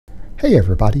Hey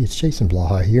everybody, it's Jason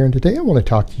Blaha here, and today I want to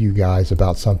talk to you guys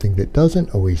about something that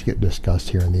doesn't always get discussed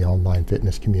here in the online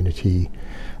fitness community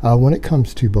when it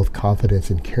comes to both confidence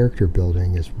and character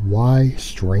building, is why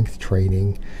strength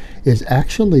training is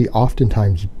actually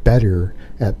oftentimes better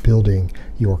at building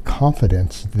your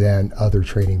confidence than other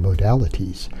training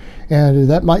modalities. And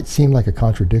that might seem like a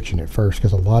contradiction at first,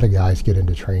 because a lot of guys get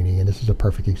into training, and this is a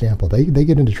perfect example. They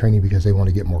get into training because they want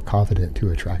to get more confident to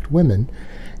attract women.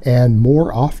 And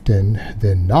more often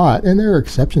than not, and there are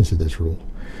exceptions to this rule,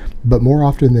 but more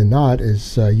often than not,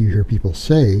 as you hear people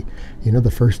say,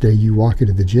 the first day you walk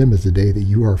into the gym is the day that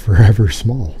you are forever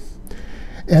small.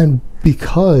 And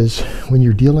because when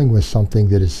you're dealing with something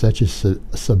that is such as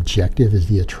subjective as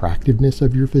the attractiveness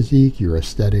of your physique, your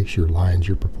aesthetics, your lines,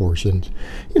 your proportions,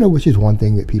 which is one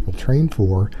thing that people train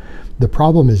for, the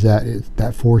problem is that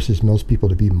that forces most people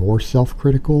to be more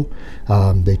self-critical.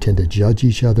 They tend to judge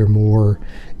each other more.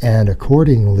 And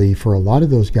accordingly, for a lot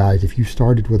of those guys, if you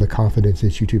started with a confidence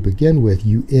issue to begin with,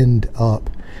 you end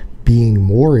up being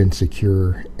more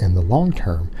insecure in the long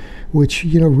term, which,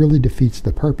 really defeats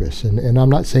the purpose. And I'm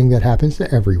not saying that happens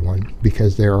to everyone,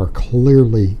 because there are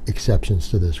clearly exceptions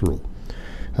to this rule.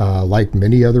 Like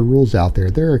many other rules out there,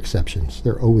 there are exceptions.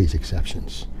 There are always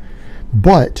exceptions.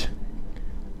 But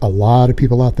a lot of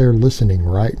people out there listening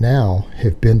right now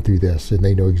have been through this, and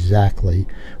they know exactly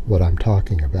what I'm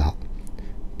talking about.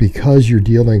 Because you're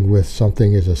dealing with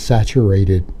something as a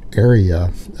saturated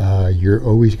area, you're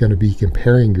always going to be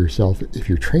comparing yourself, if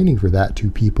you're training for that,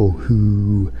 to people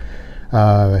who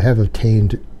have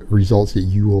obtained results that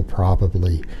you will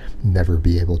probably never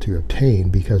be able to obtain,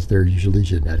 because they're usually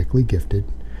genetically gifted,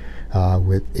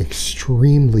 with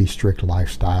extremely strict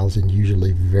lifestyles and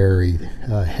usually very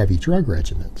heavy drug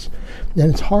regimens.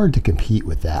 And it's hard to compete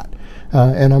with that.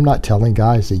 And I'm not telling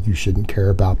guys that you shouldn't care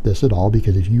about this at all,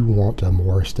 because if you want a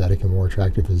more aesthetic and more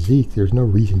attractive physique, there's no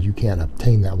reason you can't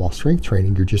obtain that while strength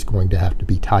training. You're just going to have to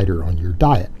be tighter on your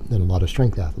diet than a lot of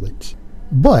strength athletes.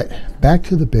 But back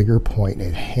to the bigger point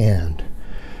at hand.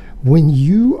 When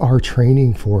you are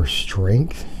training for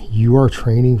strength, you are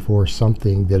training for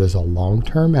something that is a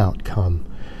long-term outcome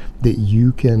that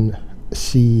you can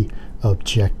see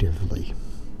objectively.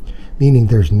 Meaning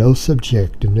there's no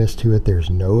subjectiveness to it,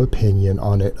 there's no opinion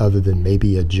on it other than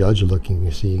maybe a judge looking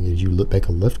and seeing, did you make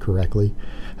a lift correctly?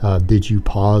 Did you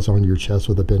pause on your chest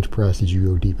with a bench press? Did you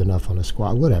go deep enough on a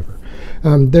squat? Whatever.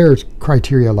 There's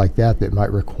criteria like that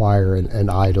might require an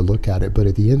eye to look at it, but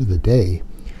at the end of the day,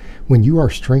 when you are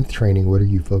strength training, what are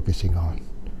you focusing on?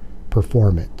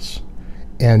 Performance.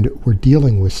 And we're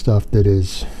dealing with stuff that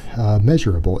is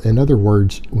measurable. In other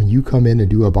words, when you come in and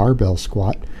do a barbell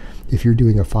squat, if you're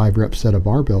doing a 5-rep set of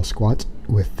barbell squats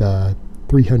with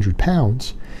 300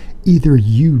 pounds, either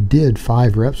you did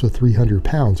 5 reps with 300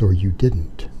 pounds or you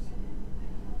didn't.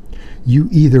 You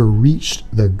either reached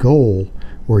the goal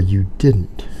or you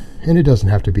didn't. And it doesn't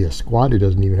have to be a squat. It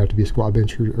doesn't even have to be a squat,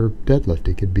 bench, or deadlift.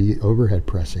 It could be overhead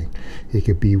pressing. It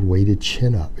could be weighted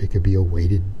chin up. It could be a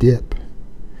weighted dip.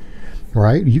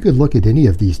 Right? You could look at any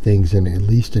of these things and at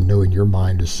least to know in your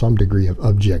mind to some degree of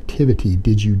objectivity,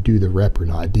 did you do the rep or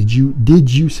not? Did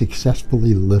you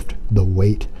successfully lift the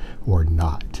weight or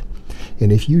not?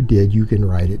 And if you did, you can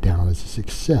write it down as a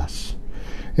success.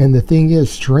 And the thing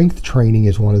is, strength training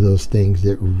is one of those things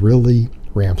that really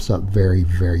ramps up very,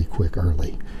 very quick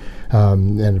early.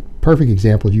 And a perfect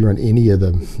example, if you run any of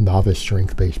the novice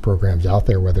strength-based programs out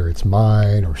there, whether it's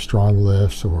mine or Strong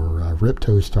Lifts or Rip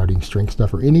Toe starting strength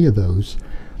stuff or any of those,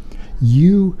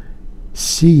 you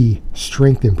see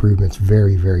strength improvements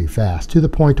very, very fast, to the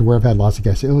point to where I've had lots of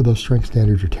guys say, oh, those strength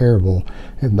standards are terrible,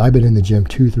 and I've been in the gym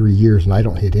 2-3 years and I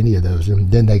don't hit any of those.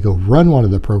 And then they go run one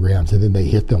of the programs and then they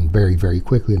hit them very, very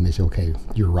quickly, and they say, okay,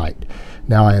 you're right.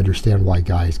 Now I understand why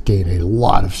guys gain a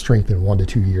lot of strength in 1 to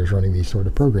 2 years running these sort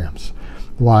of programs.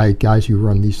 Why guys who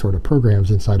run these sort of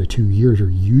programs inside of 2 years are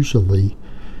usually,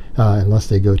 unless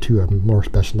they go to a more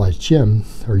specialized gym,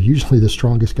 are usually the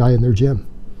strongest guy in their gym,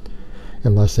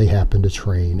 unless they happen to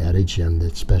train at a gym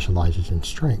that specializes in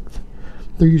strength.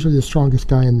 They're usually the strongest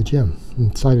guy in the gym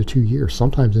inside of 2 years,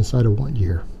 sometimes inside of 1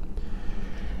 year.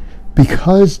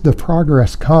 Because the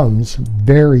progress comes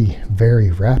very, very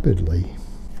rapidly,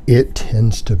 it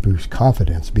tends to boost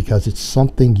confidence, because it's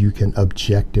something you can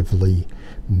objectively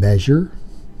measure,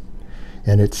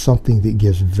 and it's something that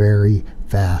gives very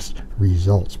fast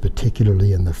results,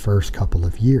 particularly in the first couple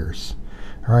of years.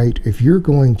 All right, if you're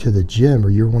going to the gym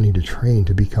or you're wanting to train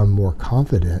to become more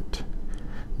confident,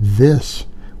 this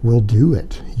will do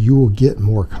it. You will get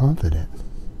more confident.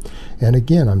 And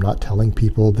again, I'm not telling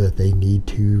people that they need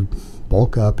to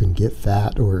bulk up and get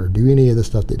fat or do any of the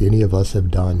stuff that any of us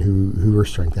have done who are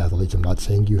strength athletes. I'm not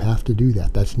saying you have to do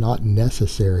that. That's not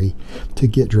necessary to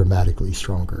get dramatically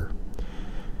stronger.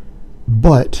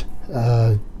 But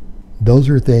those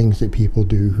are things that people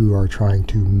do who are trying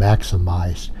to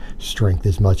maximize strength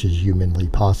as much as humanly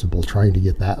possible, trying to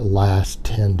get that last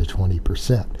 10 to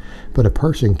 20%. But a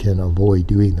person can avoid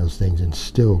doing those things and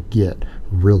still get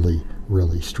really,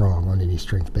 really strong on any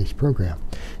strength-based program.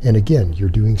 And again, you're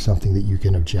doing something that you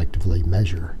can objectively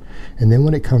measure. And then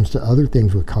when it comes to other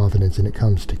things with confidence and it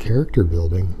comes to character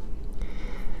building,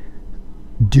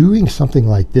 doing something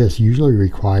like this usually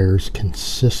requires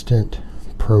consistent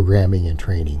programming and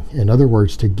training. In other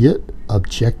words, to get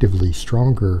objectively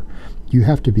stronger, you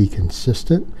have to be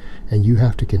consistent and you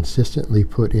have to consistently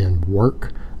put in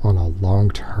work on a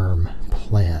long-term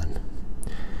plan.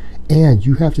 And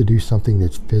you have to do something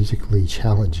that's physically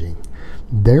challenging.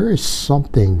 There is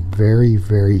something very,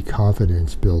 very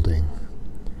confidence building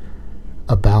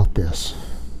about this.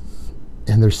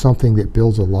 And there's something that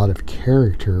builds a lot of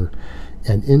character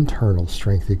and internal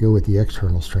strength to go with the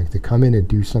external strength to come in and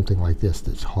do something like this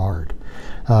that's hard.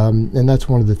 And that's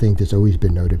one of the things that's always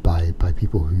been noted by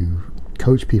people who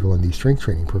coach people in these strength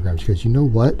training programs, because you know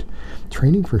what?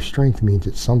 Training for strength means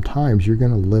that sometimes you're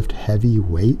going to lift heavy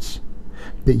weights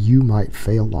that you might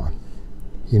fail on.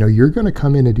 You know, you're going to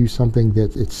come in and do something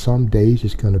that it's some days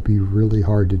is going to be really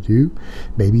hard to do.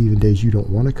 Maybe even days you don't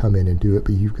want to come in and do it,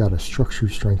 but you've got a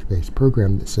structured strength-based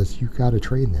program that says you've got to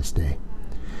train this day.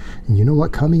 And you know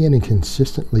what? Coming in and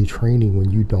consistently training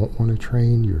when you don't want to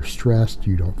train, you're stressed,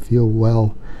 you don't feel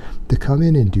well, to come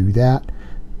in and do that,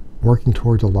 working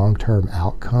towards a long-term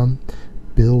outcome,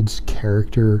 builds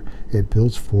character, it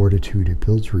builds fortitude, it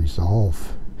builds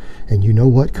resolve. And you know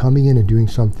what? Coming in and doing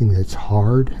something that's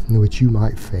hard, in which you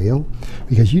might fail,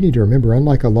 because you need to remember,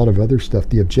 unlike a lot of other stuff,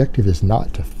 the objective is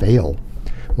not to fail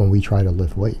when we try to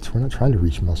lift weights. We're not trying to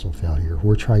reach muscle failure.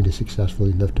 We're trying to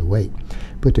successfully lift a weight.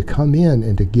 But to come in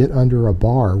and to get under a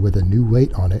bar with a new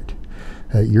weight on it,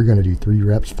 you're going to do 3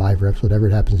 reps, 5 reps, whatever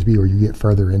it happens to be, or you get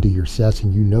further into your sets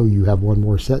and you know you have one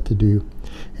more set to do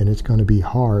and it's going to be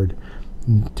hard.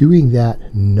 Doing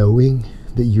that, knowing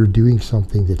that you're doing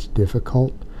something that's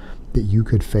difficult, that you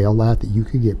could fail at, that you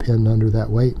could get pinned under that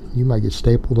weight. You might get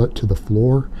stapled up to the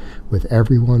floor with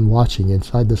everyone watching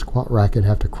inside the squat rack and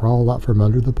have to crawl out from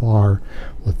under the bar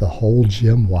with the whole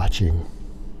gym watching.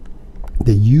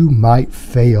 That you might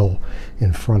fail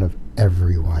in front of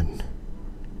everyone,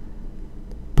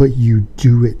 but you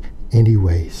do it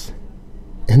anyways.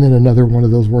 And then another one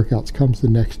of those workouts comes the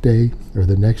next day or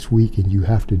the next week and you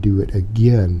have to do it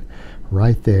again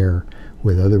right there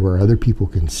with where other people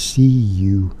can see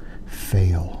you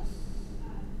fail.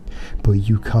 But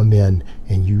you come in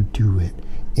and you do it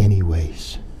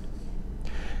anyways.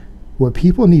 What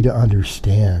people need to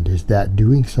understand is that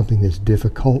doing something that's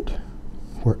difficult,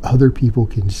 where other people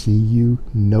can see you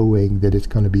knowing that it's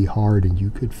going to be hard and you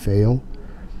could fail,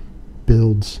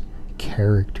 builds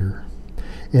character.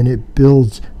 And it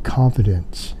builds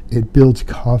confidence. It builds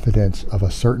confidence of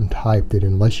a certain type that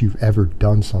unless you've ever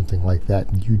done something like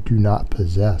that, you do not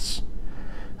possess.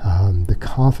 The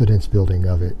confidence building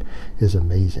of it is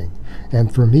amazing.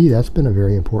 And for me, that's been a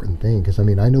very important thing, because I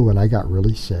mean, I know when I got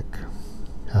really sick,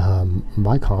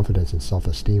 my confidence and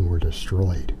self-esteem were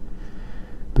destroyed.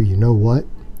 But you know what?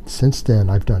 Since then,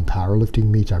 I've done powerlifting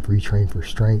meets. I've retrained for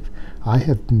strength. I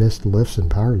have missed lifts in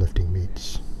powerlifting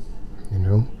meets. You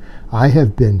know, I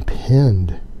have been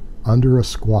pinned under a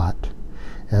squat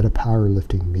at a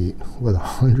powerlifting meet with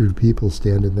 100 people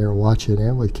standing there watching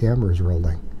and with cameras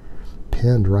rolling.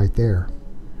 Pinned right there.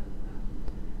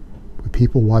 With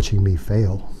people watching me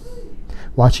fail.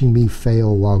 Watching me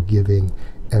fail while giving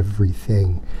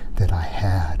everything that I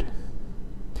had.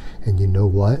 And you know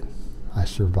what? I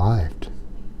survived.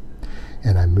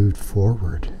 And I moved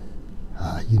forward.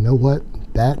 You know what?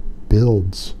 That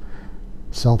builds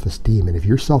self-esteem. And if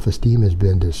your self-esteem has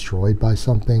been destroyed by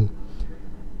something,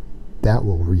 that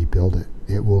will rebuild it.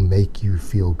 It will make you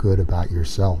feel good about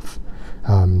yourself,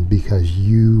 because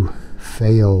you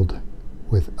failed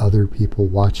with other people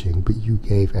watching, but you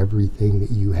gave everything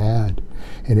that you had,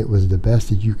 and it was the best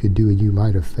that you could do, and you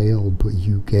might have failed, but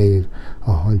you gave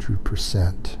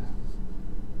 100%.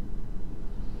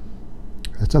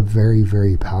 That's a very,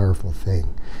 very powerful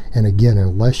thing. And again,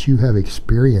 unless you have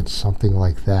experienced something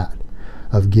like that,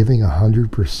 of giving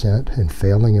 100% and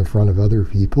failing in front of other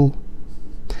people,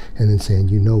 and then saying,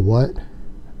 you know what,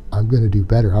 I'm going to do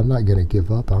better. I'm not going to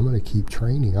give up. I'm going to keep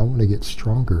training. I want to get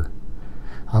stronger.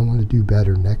 I want to do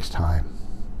better next time.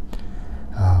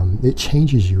 It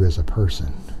changes you as a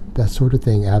person. That sort of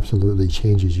thing absolutely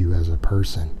changes you as a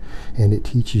person, and it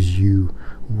teaches you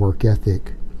work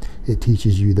ethic. It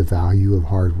teaches you the value of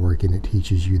hard work, and it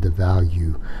teaches you the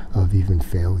value of even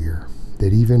failure.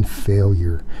 That even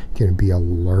failure can be a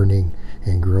learning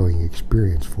and growing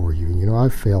experience for you. And you know,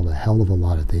 I've failed a hell of a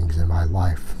lot of things in my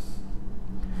life.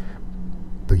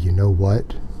 But you know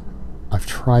what? I've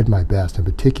tried my best, and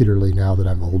particularly now that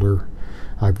I'm older,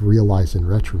 I've realized in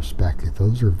retrospect that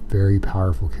those are very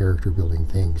powerful character building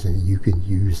things, and you can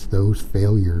use those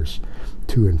failures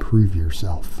to improve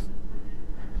yourself.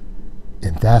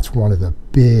 And that's one of the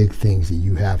big things that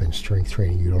you have in strength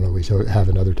training. You don't always have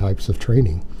in other types of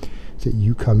training. Is that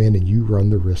you come in and you run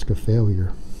the risk of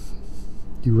failure.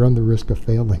 You run the risk of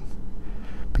failing.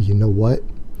 But you know what?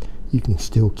 You can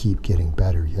still keep getting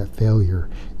better. That failure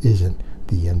isn't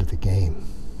the end of the game.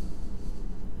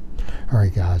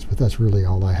 Alright guys, but that's really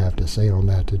all I have to say on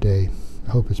that today.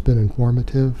 I hope it's been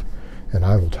informative, and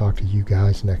I will talk to you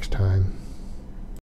guys next time.